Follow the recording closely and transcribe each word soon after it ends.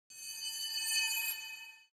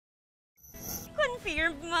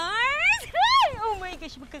confirmed, Oh my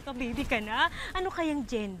gosh, magkaka-baby ka na? Ano kayang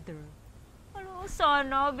gender? Ano,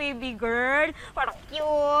 sana, baby girl. Parang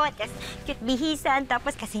cute. Kasi cute bihisan.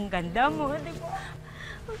 Tapos kasing ganda mo, di ba?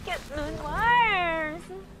 Ang cute nun, Mars.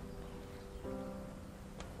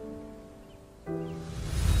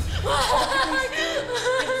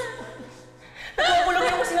 Nagkakulog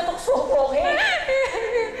yung kasi natukso ko, okay?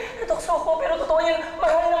 Natukso ko, pero totoo yan,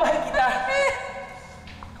 mahal na mahal kita.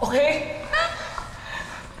 Okay?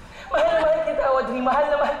 Mahal na mahal kita, Audrey. Mahal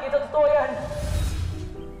na mahal kita. Totoo yan.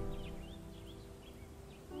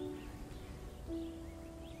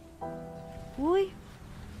 Uy,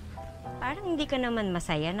 parang hindi ka naman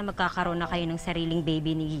masaya na magkakaroon na kayo ng sariling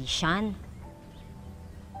baby ni Sean.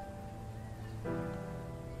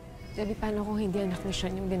 Debbie, paano kung hindi anak ni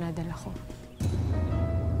Sean yung dinadala ko?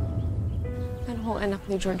 Paano kung anak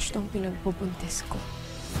ni George tong pinagbubuntis ko?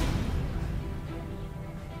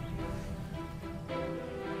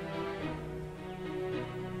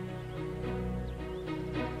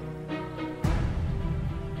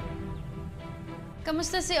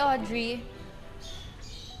 Kamusta si Audrey?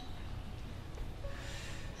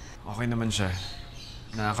 Okay naman siya.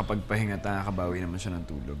 Nakakapagpahinga at nakakabawi naman siya ng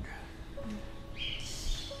tulog.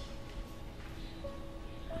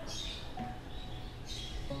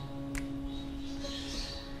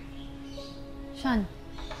 Sean,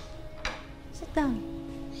 sit down.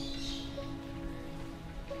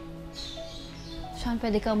 Sean,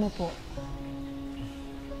 pwede ka umupo.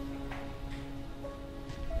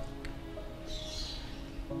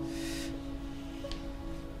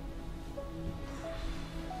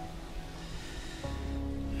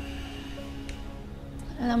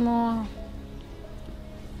 Alam mo,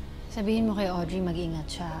 sabihin mo kay Audrey mag-ingat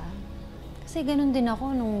siya. Kasi ganun din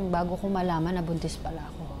ako nung bago ko malaman na buntis pala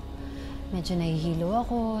ako. Medyo nahihilo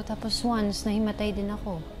ako, tapos once nahimatay din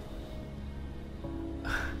ako.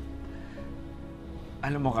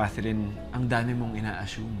 Alam mo, Katharine, ang dami mong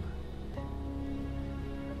ina-assume.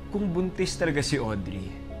 Kung buntis talaga si Audrey,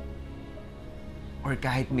 or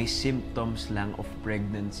kahit may symptoms lang of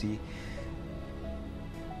pregnancy,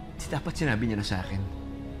 dapat sinabi niya na sa akin.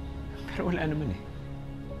 Pero wala naman eh.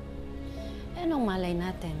 Anong malay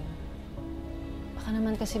natin? Baka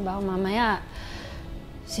naman kasi ba mamaya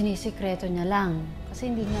sinisikreto niya lang.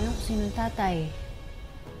 Kasi hindi niya alam kung sino yung tatay.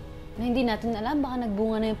 Na hindi natin alam, baka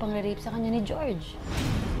nagbunga na yung pang-rape sa kanya ni George.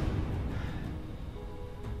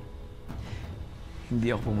 Hindi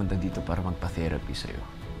ako pumunta dito para magpa-therapy sa'yo.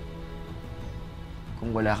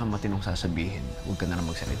 Kung wala kang matinong sasabihin, huwag ka na lang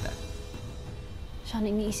magsalita. Siya,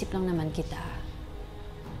 iniisip lang naman kita.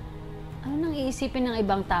 Ano nang iisipin ng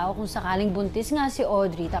ibang tao kung sakaling buntis nga si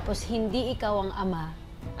Audrey tapos hindi ikaw ang ama?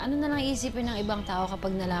 Ano na lang iisipin ng ibang tao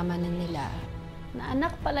kapag nalaman na nila na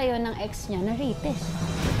anak pala yon ng ex niya na rapist?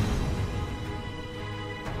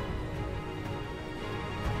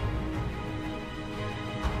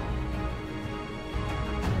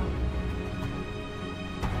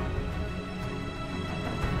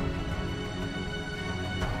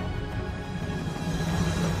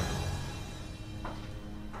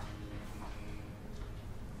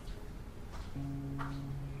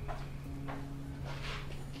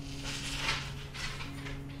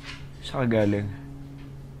 Saan ka galing?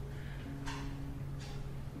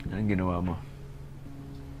 Anong ginawa mo?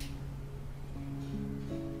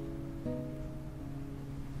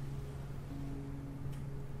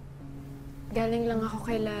 Galing lang ako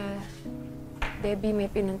kaila Debbie,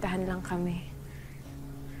 may pinuntahan lang kami.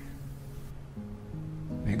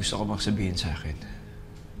 May gusto ko bang sabihin sa akin?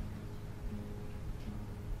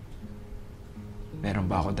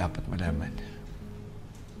 Meron ba ako dapat malaman?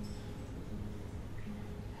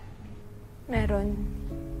 Meron.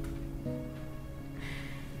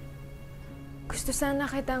 Gusto sana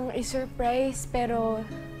kitang i-surprise, pero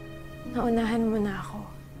naunahan mo na ako.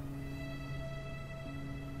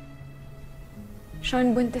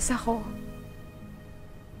 Sean, buntis ako.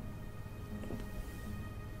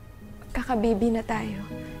 Kakababy na tayo.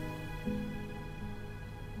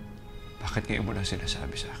 Bakit ngayon mo lang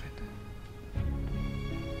sinasabi sa akin?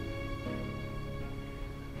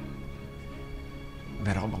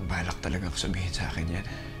 Meron ko bang balak talagang sabihin sa akin yan?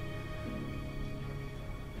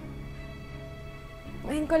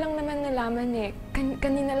 Ngayon ko lang naman nalaman eh.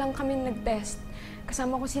 Kanina lang kami nag-test.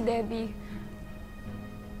 Kasama ko si Debbie.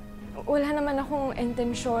 Wala naman akong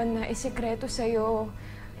intensyon na isikreto sa'yo.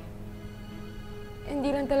 Hindi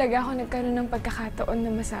lang talaga ako nagkaroon ng pagkakataon na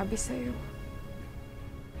masabi sa'yo.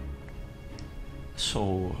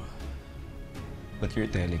 So, what you're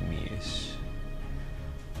telling me is,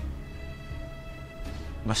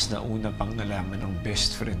 mas nauna pang nalaman ng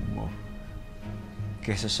best friend mo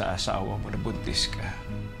kesa sa asawa mo na buntis ka.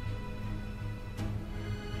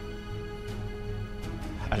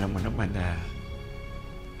 Alam mo naman na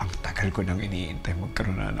ang tagal ko nang iniintay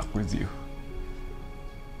magkaroon ng anak with you.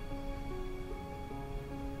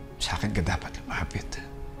 Sa akin ka dapat lumapit.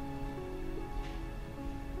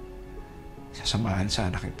 Sasamahan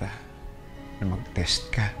sana kita na mag-test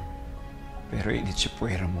ka. Pero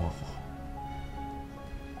initsipwera mo ako.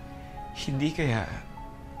 Hindi kaya...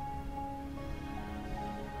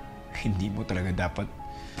 Hindi mo talaga dapat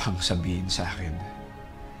pang sabihin sa akin.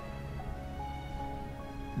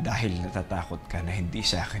 Dahil natatakot ka na hindi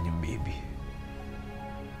sa akin yung baby.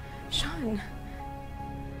 Sean.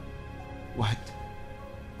 What?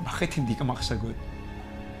 Bakit hindi ka makasagot?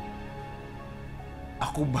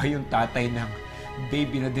 Ako ba yung tatay ng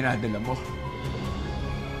baby na dinadala mo?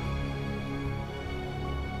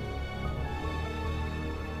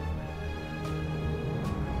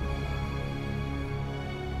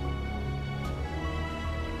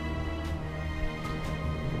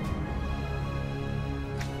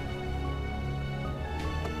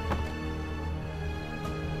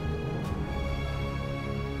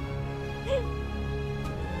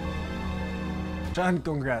 Sean,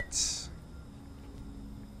 congrats.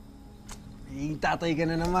 Tatay ka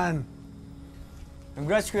na naman.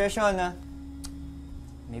 Congrats, Kuya Sean, ha?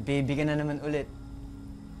 May baby ka na naman ulit.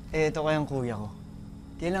 Ito kayang kuya ko.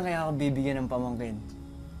 Kailan kaya ako bibigyan ng pamangkin?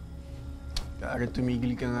 Kaya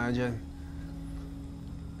tumigil ka nga dyan.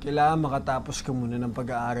 Kailangan makatapos ka muna ng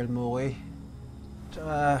pag-aaral mo, okay?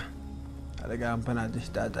 Tsaka, alagaan pa natin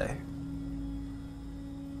si tatay.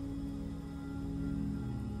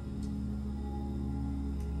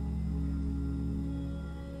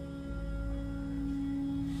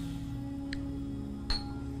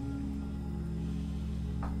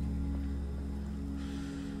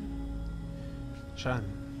 Sean,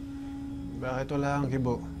 bakit wala kang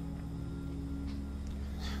kibo?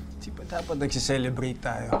 Di ba dapat nagsiselebrate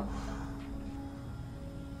tayo?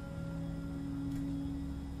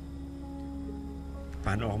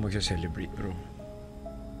 Paano ako magsaselebrate, bro?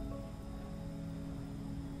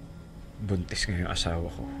 Buntis nga yung asawa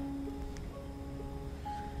ko.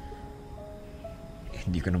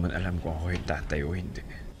 Hindi ko naman alam kung ako yung tatay o hindi.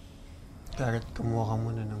 Karat, kumuha ka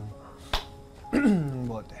muna ng ng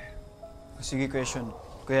bote. Sige, Kuya Sean.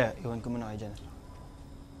 Kuya, iwan ko muna kayo dyan.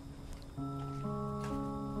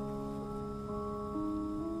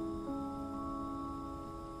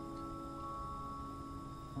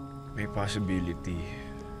 May possibility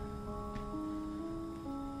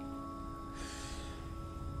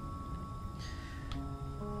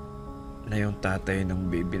na yung tatay ng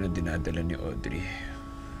baby na dinadala ni Audrey,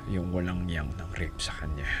 yung walang yang ng rape sa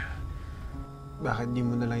kanya. Bakit di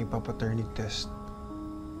mo na lang ipapaternity test?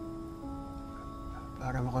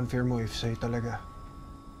 Para ma-confirm mo if sa'yo talaga.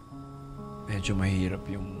 Medyo mahirap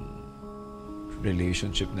yung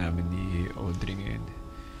relationship namin ni Audrey ngayon.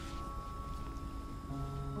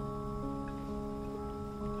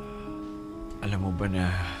 Alam mo ba na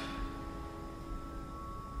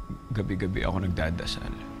gabi-gabi ako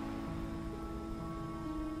nagdadasal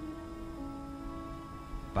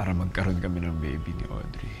para magkaroon kami ng baby ni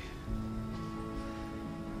Audrey.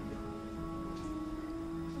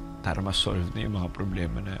 Para ma-solve na yung mga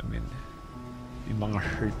problema namin. Yung mga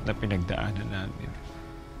hurt na pinagdaanan namin.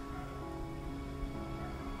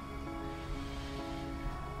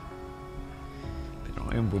 Pero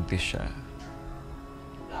ngayon buntis siya.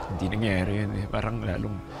 Hindi nangyari yun eh. Parang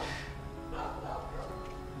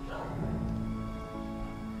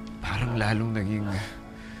lalong naging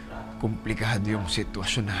komplikado yung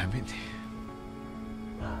sitwasyon namin eh.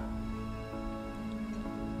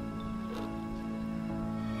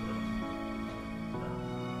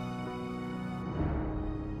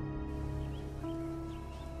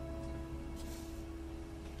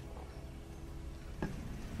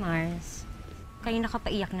 Mars, kayo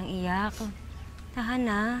nakapaiyak ng iyak. Tahan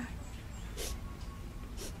na.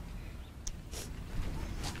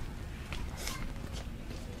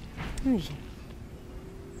 Uy.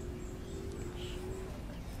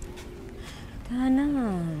 Tahan na.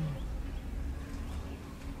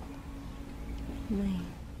 May.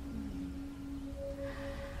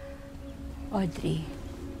 Audrey,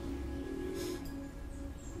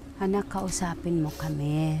 anak, kausapin mo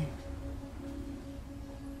kami.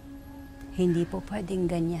 Hindi po pwedeng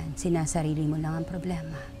ganyan. Sinasarili mo lang ang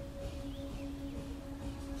problema.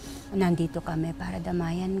 Nandito kami para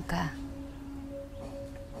damayan ka.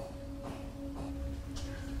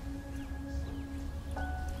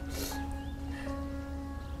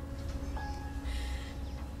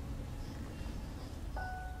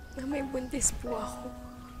 Na may buntis po ako.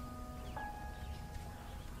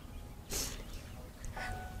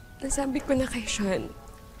 nasabi ko na kay Sean.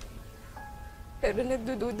 Pero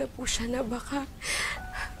nagdududa po siya na baka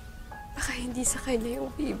hindi sa kanya yung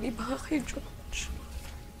baby, baka kay George.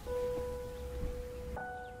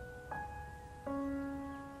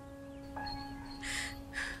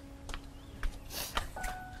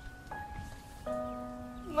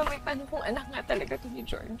 Mami, paano kung anak nga talaga to ni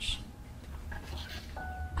George?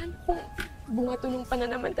 Paano kung bunga to nung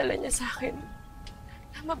pananamantala niya sa akin?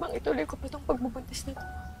 Tama bang ituloy ko pa tong pagbubuntis na to?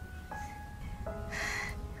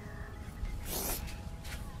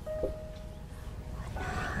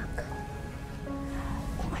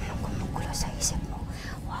 Sa isip mo,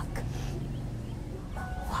 wag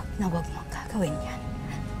mong gagawin yan.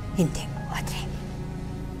 Hindi, Audrey.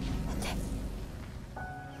 Hindi.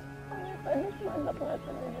 Paano kung anak nga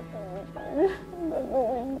talaga ito? Ang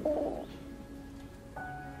gagawin ko?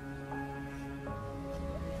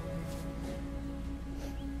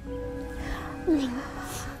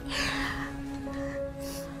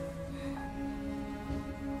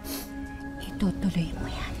 Itutuloy mo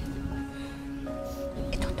yan.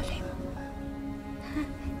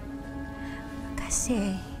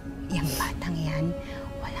 Kasi yung batang yan,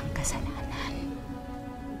 walang kasalanan.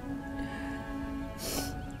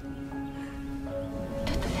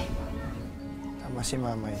 Tutuloy mo. Tama si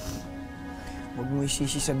Mamay. Huwag mo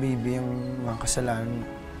isisi sa baby yung mga kasalanan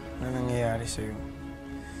na nangyayari sa'yo.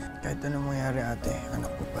 Kahit anong mangyari, ate,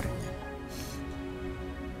 anak ko pa rin yan.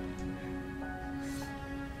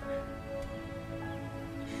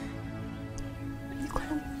 Hindi ko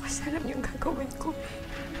alam kung masalam yung gagawin ko.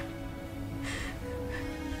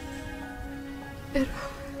 Pero,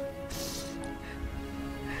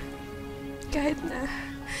 kahit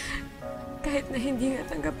na hindi nga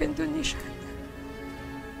tanggapin to ni Sean,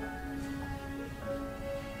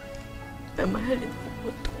 mamahalin ko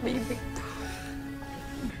po itong baby to.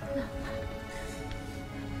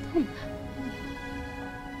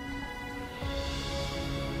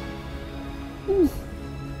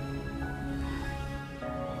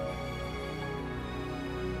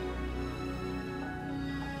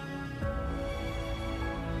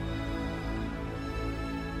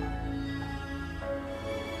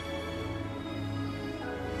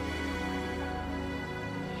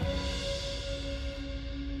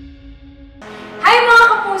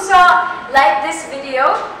 Like this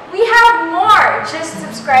video, we have more! Just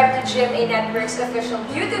subscribe to GMA Network's official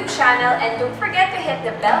YouTube channel and don't forget to hit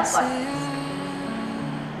the bell button.